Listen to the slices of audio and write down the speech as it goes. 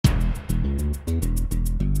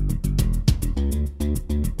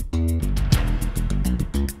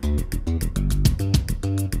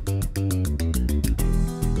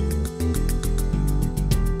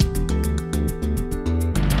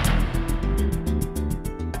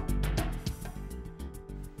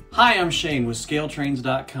Hi, I'm Shane with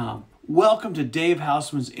ScaleTrains.com. Welcome to Dave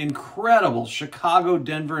Houseman's incredible Chicago,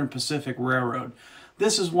 Denver, and Pacific Railroad.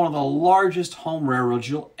 This is one of the largest home railroads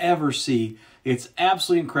you'll ever see. It's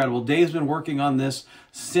absolutely incredible. Dave's been working on this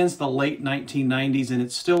since the late 1990s, and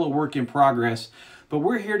it's still a work in progress. But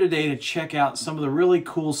we're here today to check out some of the really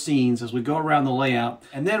cool scenes as we go around the layout,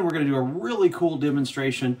 and then we're going to do a really cool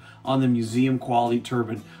demonstration on the museum quality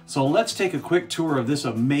turbine. So let's take a quick tour of this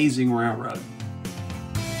amazing railroad.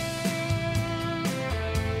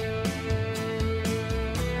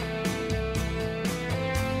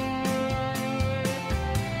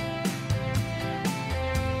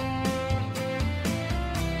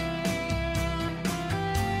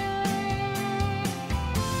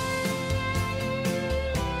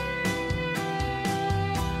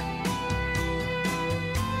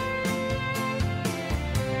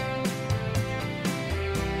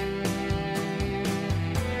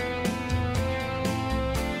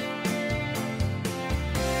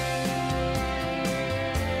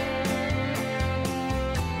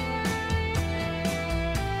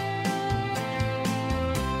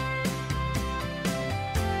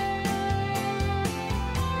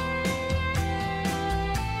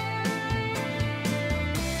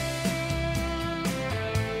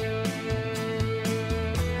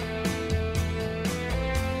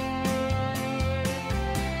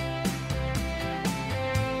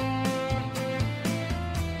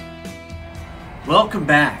 Welcome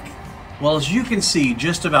back. Well, as you can see,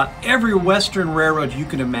 just about every Western railroad you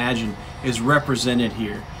can imagine is represented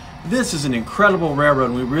here. This is an incredible railroad,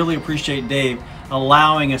 and we really appreciate Dave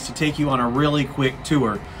allowing us to take you on a really quick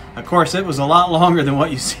tour. Of course, it was a lot longer than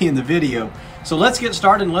what you see in the video. So let's get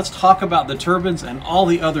started and let's talk about the turbines and all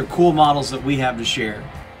the other cool models that we have to share.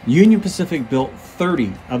 Union Pacific built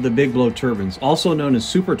 30 of the big blow turbines, also known as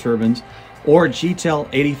Super Turbines or GTEL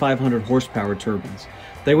 8500 horsepower turbines.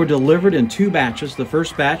 They were delivered in two batches. The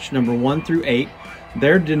first batch, number 1 through 8,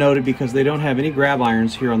 they're denoted because they don't have any grab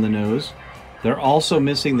irons here on the nose. They're also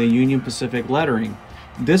missing the Union Pacific lettering.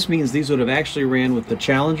 This means these would have actually ran with the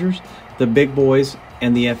Challengers, the Big Boys,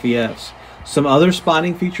 and the FEFs. Some other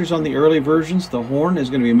spotting features on the early versions: the horn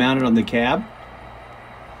is going to be mounted on the cab.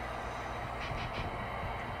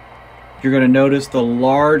 You're going to notice the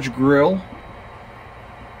large grille.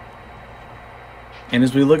 And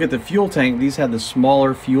as we look at the fuel tank, these have the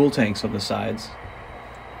smaller fuel tanks on the sides.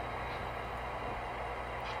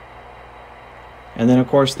 And then of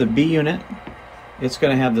course the B unit, it's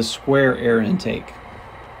going to have the square air intake.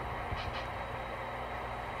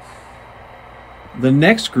 The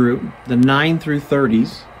next group, the 9 through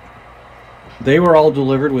 30s, they were all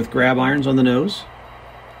delivered with grab irons on the nose,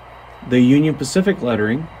 the Union Pacific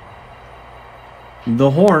lettering.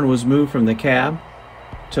 The horn was moved from the cab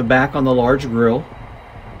to back on the large grille.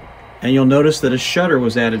 And you'll notice that a shutter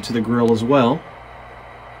was added to the grille as well.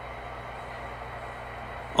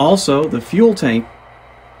 Also, the fuel tank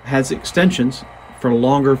has extensions for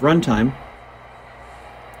longer runtime.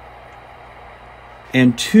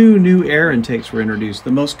 And two new air intakes were introduced.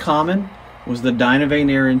 The most common was the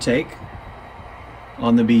Dynavane air intake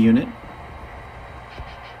on the B unit.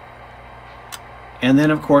 And then,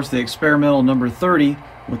 of course, the experimental number 30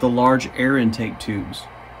 with the large air intake tubes.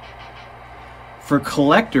 For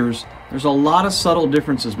collectors, there's a lot of subtle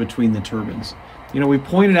differences between the turbines. You know, we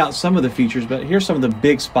pointed out some of the features, but here's some of the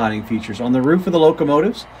big spotting features. On the roof of the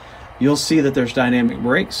locomotives, you'll see that there's dynamic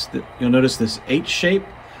brakes. You'll notice this H shape.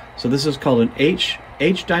 So this is called an H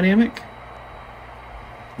dynamic.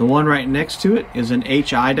 The one right next to it is an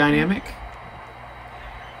HI dynamic.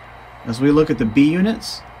 As we look at the B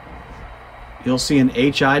units, you'll see an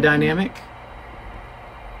HI dynamic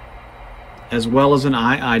as well as an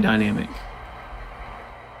II dynamic.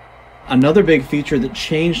 Another big feature that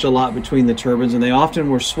changed a lot between the turbines, and they often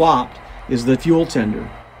were swapped, is the fuel tender.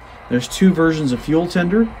 There's two versions of fuel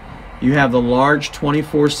tender. You have the large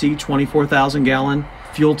 24C, 24,000 gallon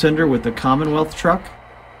fuel tender with the Commonwealth truck.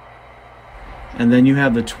 And then you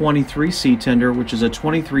have the 23C tender, which is a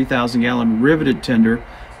 23,000 gallon riveted tender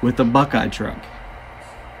with the Buckeye truck.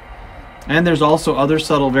 And there's also other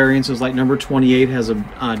subtle variances, like number 28 has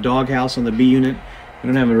a doghouse on the B unit. We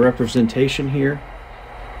don't have a representation here.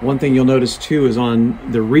 One thing you'll notice too is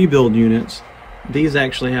on the rebuild units, these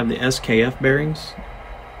actually have the SKF bearings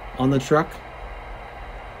on the truck,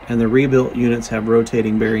 and the rebuilt units have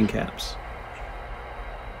rotating bearing caps.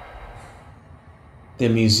 The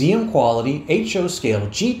museum quality HO scale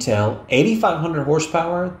GTEL 8500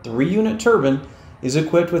 horsepower 3-unit turbine is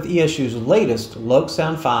equipped with ESU's latest Loc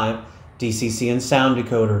Sound 5 DCC and sound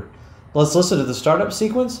decoder. Let's listen to the startup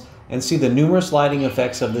sequence and see the numerous lighting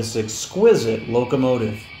effects of this exquisite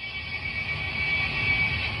locomotive.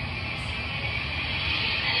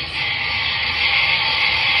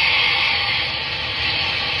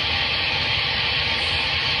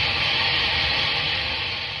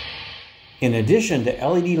 In addition to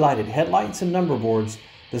LED lighted headlights and number boards,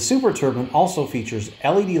 the Super Turbine also features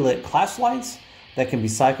LED lit class lights that can be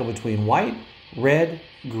cycled between white, red,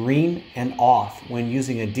 green, and off when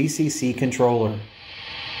using a DCC controller.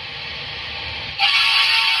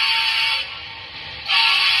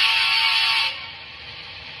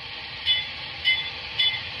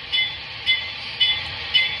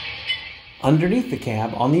 Underneath the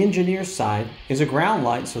cab, on the engineer's side, is a ground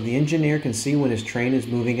light so the engineer can see when his train is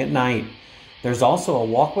moving at night. There's also a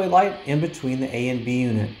walkway light in between the A and B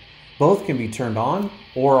unit. Both can be turned on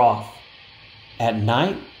or off. At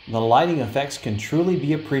night, the lighting effects can truly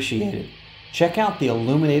be appreciated. Check out the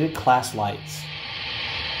illuminated class lights.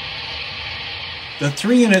 The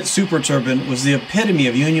 3-unit Super Turbine was the epitome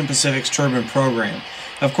of Union Pacific's turbine program.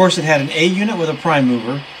 Of course, it had an A unit with a prime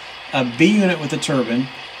mover, a B unit with a turbine,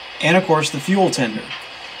 and of course the fuel tender.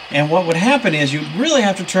 And what would happen is you'd really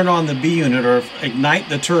have to turn on the B unit or ignite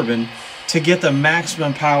the turbine to get the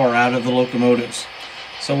maximum power out of the locomotives.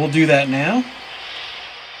 So we'll do that now.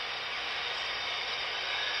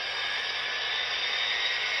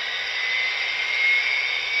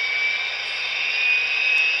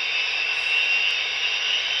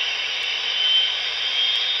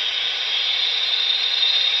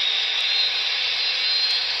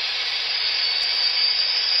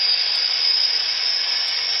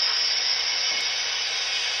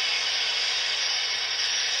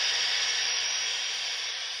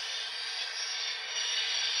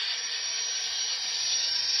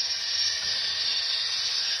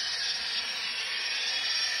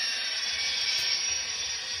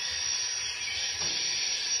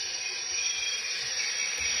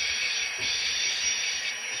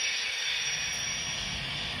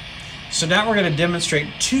 So now we're going to demonstrate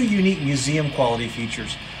two unique museum quality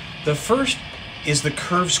features. The first is the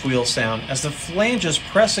curve squeal sound. As the flanges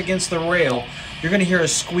press against the rail, you're going to hear a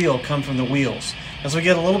squeal come from the wheels. As we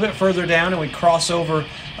get a little bit further down and we cross over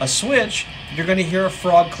a switch, you're going to hear a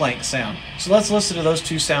frog clank sound. So let's listen to those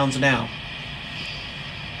two sounds now.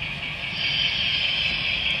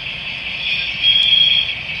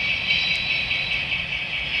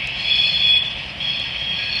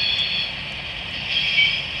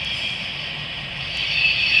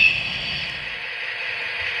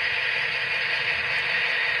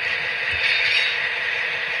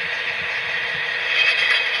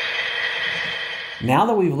 Now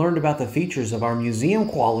that we've learned about the features of our museum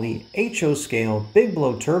quality HO scale big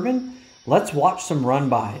blow turbine, let's watch some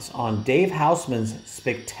run-bys on Dave Houseman's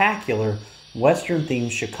spectacular Western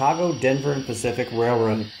themed Chicago, Denver, and Pacific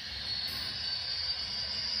Railroad.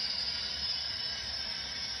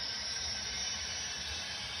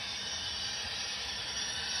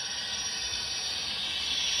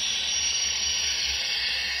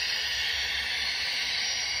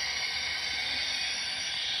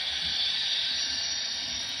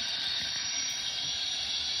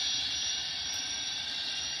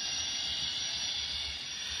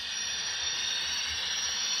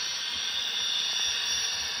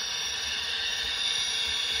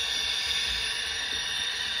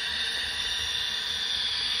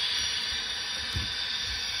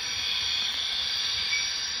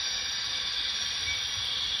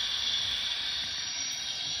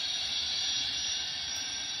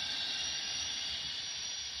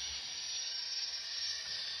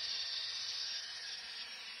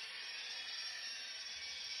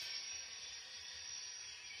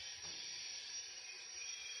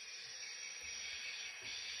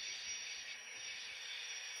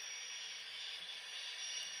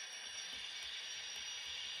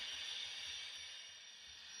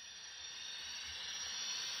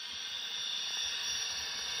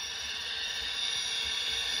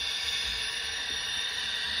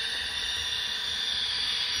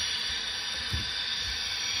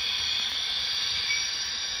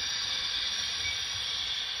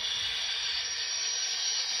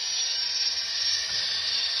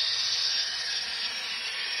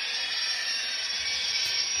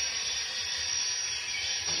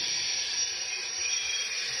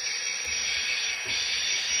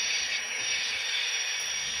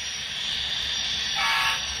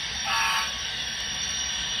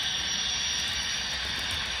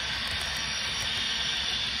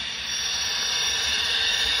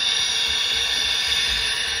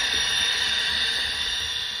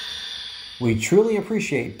 We truly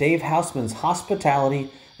appreciate Dave Houseman's hospitality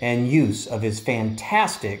and use of his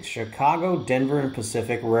fantastic Chicago, Denver, and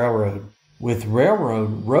Pacific Railroad. With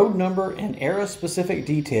railroad, road number, and era-specific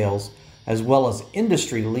details, as well as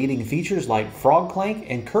industry-leading features like frog clank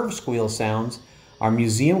and curve squeal sounds, our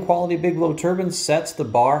museum-quality big blow turbine sets the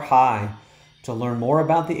bar high. To learn more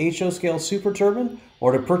about the HO scale Super Turbine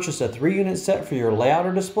or to purchase a 3-unit set for your layout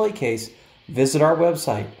or display case, visit our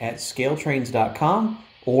website at scaletrains.com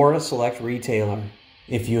or a select retailer.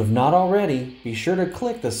 If you have not already, be sure to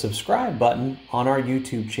click the subscribe button on our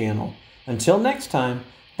YouTube channel. Until next time,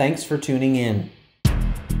 thanks for tuning in.